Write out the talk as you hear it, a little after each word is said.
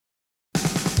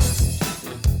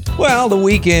Well, the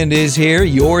weekend is here.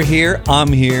 You're here.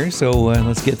 I'm here. So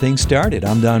let's get things started.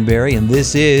 I'm Don Barry, and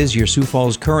this is your Sioux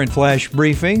Falls Current Flash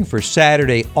Briefing for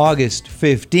Saturday, August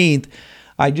 15th.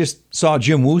 I just saw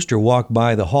Jim Wooster walk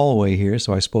by the hallway here,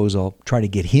 so I suppose I'll try to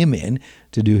get him in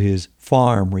to do his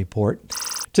farm report.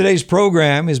 Today's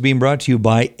program is being brought to you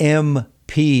by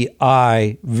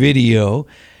MPI Video.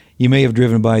 You may have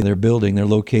driven by their building. They're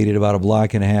located about a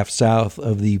block and a half south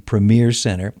of the Premier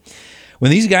Center.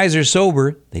 When these guys are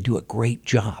sober, they do a great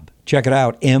job. Check it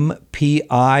out,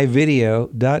 mpivideo.net.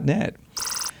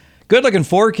 Good-looking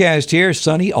forecast here.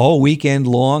 Sunny all weekend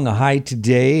long. A high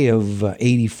today of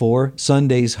 84.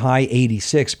 Sunday's high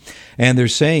 86. And they're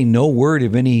saying no word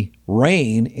of any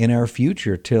rain in our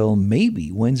future till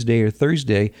maybe Wednesday or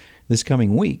Thursday this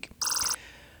coming week.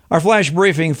 Our Flash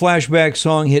Briefing flashback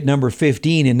song hit number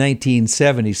 15 in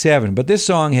 1977, but this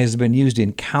song has been used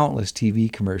in countless TV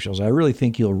commercials. I really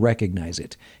think you'll recognize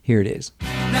it. Here it is.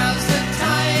 Now's the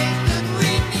time that we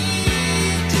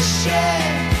need to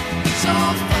share. So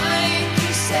find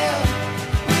yourself.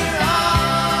 We're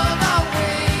on our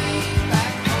way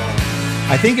back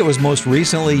home. I think it was most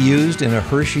recently used in a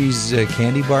Hershey's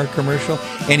candy bar commercial.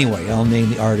 Anyway, I'll name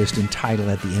the artist and title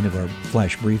at the end of our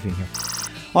Flash Briefing here.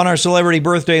 On our celebrity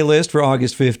birthday list for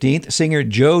August 15th, singer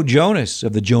Joe Jonas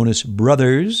of the Jonas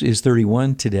Brothers is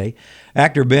 31 today.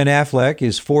 Actor Ben Affleck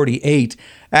is 48.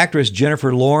 Actress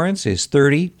Jennifer Lawrence is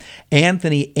 30.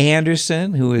 Anthony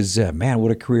Anderson, who is, man, what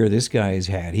a career this guy has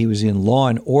had. He was in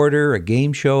Law & Order, a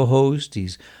game show host.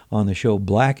 He's on the show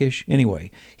Blackish.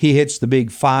 Anyway, he hits the big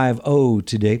 5-0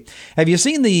 today. Have you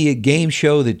seen the game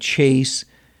show The Chase?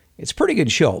 It's a pretty good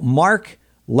show. Mark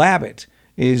Labott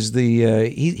is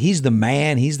he's the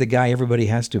man. He's the guy everybody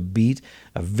has to beat.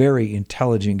 A very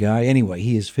intelligent guy. Anyway,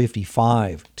 he is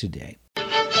 55 today.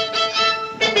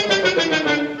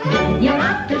 You're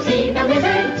off to see the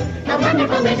wizard, the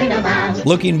wonderful Wizard of Oz.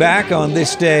 Looking back on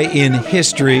this day in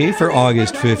history for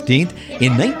August 15th,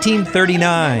 in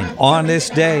 1939, on this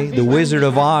day, The Wizard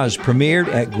of Oz premiered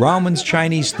at Grauman's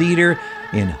Chinese Theater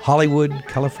in Hollywood,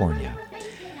 California.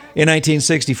 In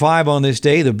 1965, on this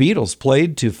day, the Beatles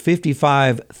played to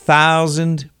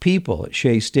 55,000 people at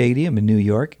Shea Stadium in New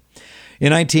York.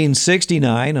 In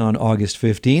 1969, on August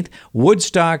 15th,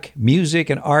 Woodstock Music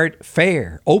and Art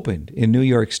Fair opened in New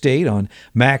York State on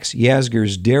Max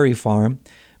Yasgur's dairy farm.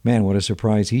 Man, what a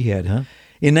surprise he had, huh?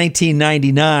 In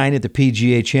 1999, at the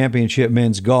PGA Championship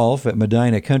Men's Golf at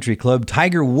Medina Country Club,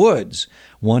 Tiger Woods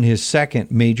won his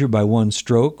second major by one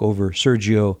stroke over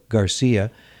Sergio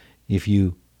Garcia. If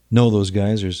you know those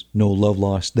guys, there's no love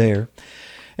lost there.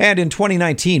 And in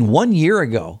 2019, 1 year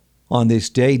ago on this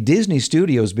day, Disney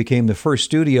Studios became the first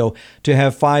studio to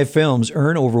have 5 films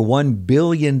earn over $1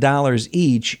 billion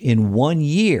each in 1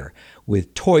 year,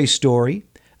 with Toy Story,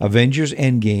 Avengers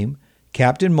Endgame,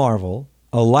 Captain Marvel,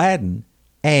 Aladdin,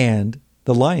 and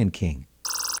The Lion King.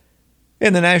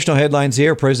 In the national headlines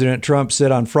here, President Trump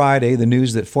said on Friday the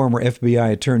news that former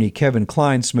FBI attorney Kevin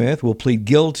Kleinsmith will plead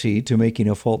guilty to making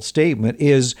a false statement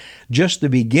is just the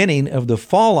beginning of the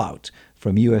fallout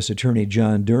from U.S. Attorney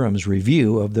John Durham's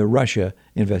review of the Russia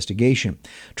investigation.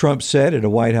 Trump said at a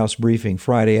White House briefing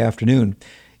Friday afternoon,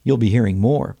 "You'll be hearing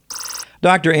more."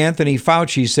 Dr. Anthony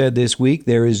Fauci said this week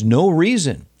there is no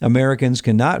reason Americans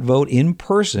cannot vote in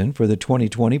person for the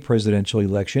 2020 presidential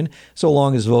election so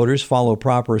long as voters follow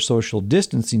proper social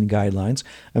distancing guidelines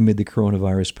amid the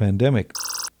coronavirus pandemic.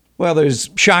 Well, there's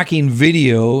shocking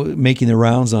video making the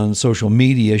rounds on social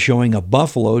media showing a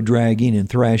buffalo dragging and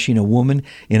thrashing a woman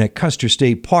in a Custer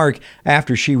State Park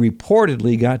after she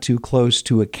reportedly got too close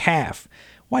to a calf.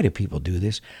 Why do people do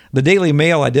this? The Daily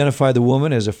Mail identified the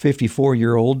woman as a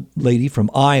 54-year-old lady from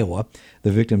Iowa.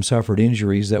 The victim suffered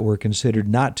injuries that were considered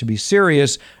not to be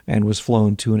serious and was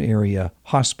flown to an area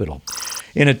hospital.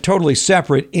 In a totally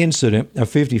separate incident, a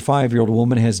 55-year-old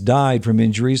woman has died from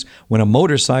injuries when a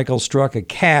motorcycle struck a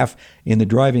calf in the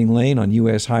driving lane on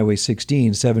U.S. Highway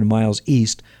 16, 7 miles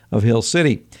east of Hill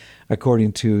City.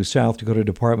 According to South Dakota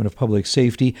Department of Public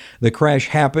Safety, the crash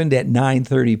happened at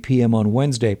 9:30 p.m. on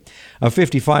Wednesday. A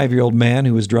 55-year-old man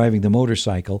who was driving the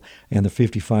motorcycle and the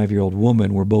 55-year-old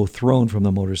woman were both thrown from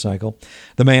the motorcycle.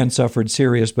 The man suffered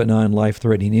serious but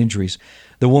non-life-threatening injuries.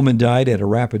 The woman died at a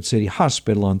Rapid City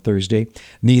hospital on Thursday.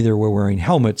 Neither were wearing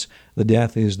helmets. The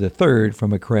death is the third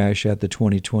from a crash at the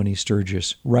 2020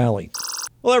 Sturgis rally.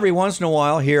 Well, every once in a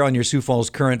while here on your Sioux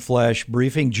Falls Current Flash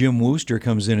Briefing, Jim Wooster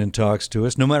comes in and talks to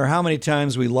us. No matter how many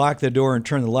times we lock the door and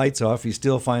turn the lights off, he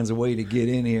still finds a way to get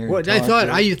in here. What I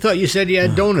thought you said you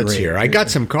had donuts here. I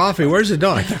got some coffee. Where's the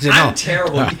donut? I said, I'm no.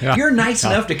 terrible. You're nice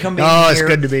enough to come in here. Oh, it's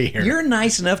good to be here. You're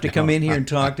nice enough to come in here and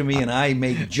talk to me, and I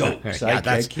make jokes.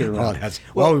 I kid around.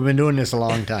 Well, we've been doing this a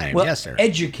long time. Well, yes, sir.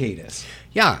 Educate us.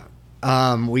 Yeah.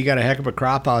 We got a heck of a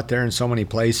crop out there in so many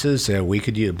places. We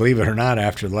could use, believe it or not,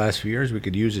 after the last few years, we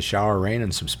could use a shower rain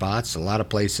in some spots. A lot of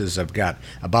places have got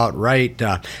about right.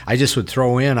 I just would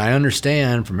throw in, I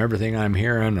understand from everything I'm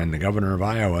hearing and the governor of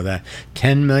Iowa that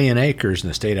 10 million acres in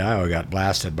the state of Iowa got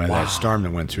blasted by that storm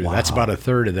that went through. Wow. That's about a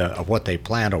third of what they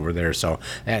plant over there. So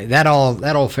that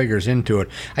all figures into it.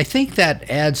 I think that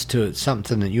adds to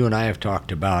something that you and I have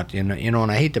talked about. And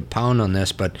I hate to pound on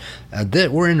this, but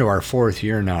we're into our fourth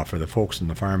year now for the folks in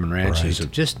the farm and ranches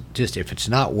of just if it's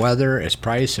not weather, it's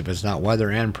price. If it's not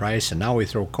weather and price, and now we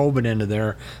throw COVID into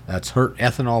there, that's hurt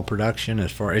ethanol production.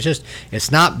 As far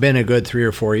it's not been a good 3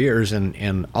 or 4 years,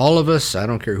 and all of us, I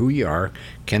don't care who you are,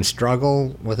 can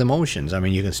struggle with emotions. I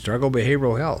mean, you can struggle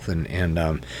behavioral health, and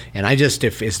I just,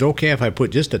 if it's okay if I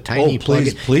put just a tiny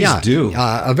please do.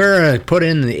 Avera put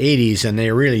in the 80s, and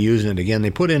they're really using it again.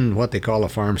 They put in what they call a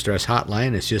farm stress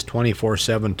hotline. It's just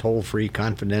 24/7 toll-free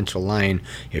confidential line.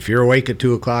 If you're awake at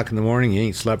 2 o'clock in the morning, you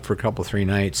ain't slept for a couple 3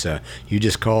 nights, you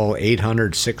just call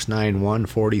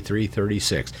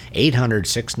 800-691-4336.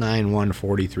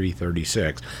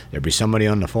 800-691-4336. There'll be somebody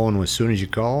on the phone as soon as you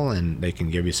call, and they can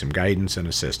give you some guidance and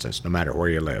assistance no matter where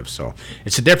you live. So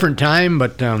it's a different time,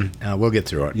 but we'll get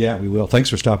through it. Yeah, we will. Thanks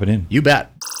for stopping in. You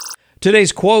bet.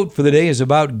 Today's quote for the day is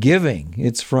about giving.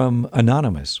 It's from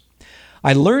Anonymous.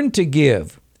 I learned to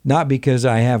give, not because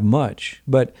I have much,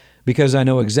 but because I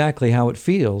know exactly how it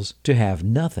feels to have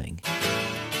nothing.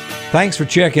 Thanks for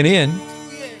checking in.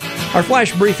 Our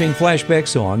Flash Briefing flashback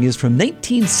song is from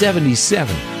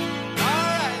 1977.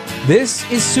 This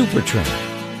is Supertramp.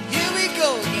 Here we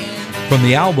go again. From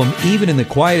the album Even in the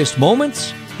Quietest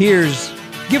Moments, here's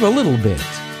Give a Little Bit.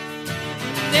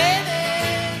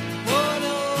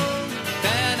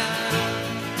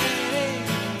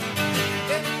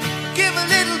 Give a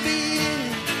little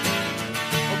bit,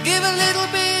 oh, give a little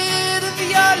bit of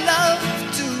your love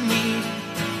to me.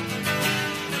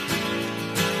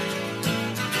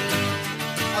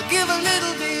 I'll give a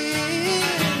little bit,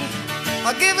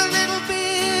 I'll give a little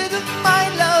bit of my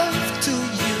love to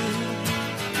you.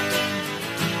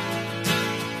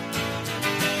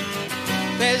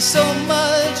 There's so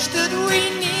much that we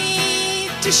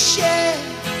need to share,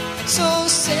 so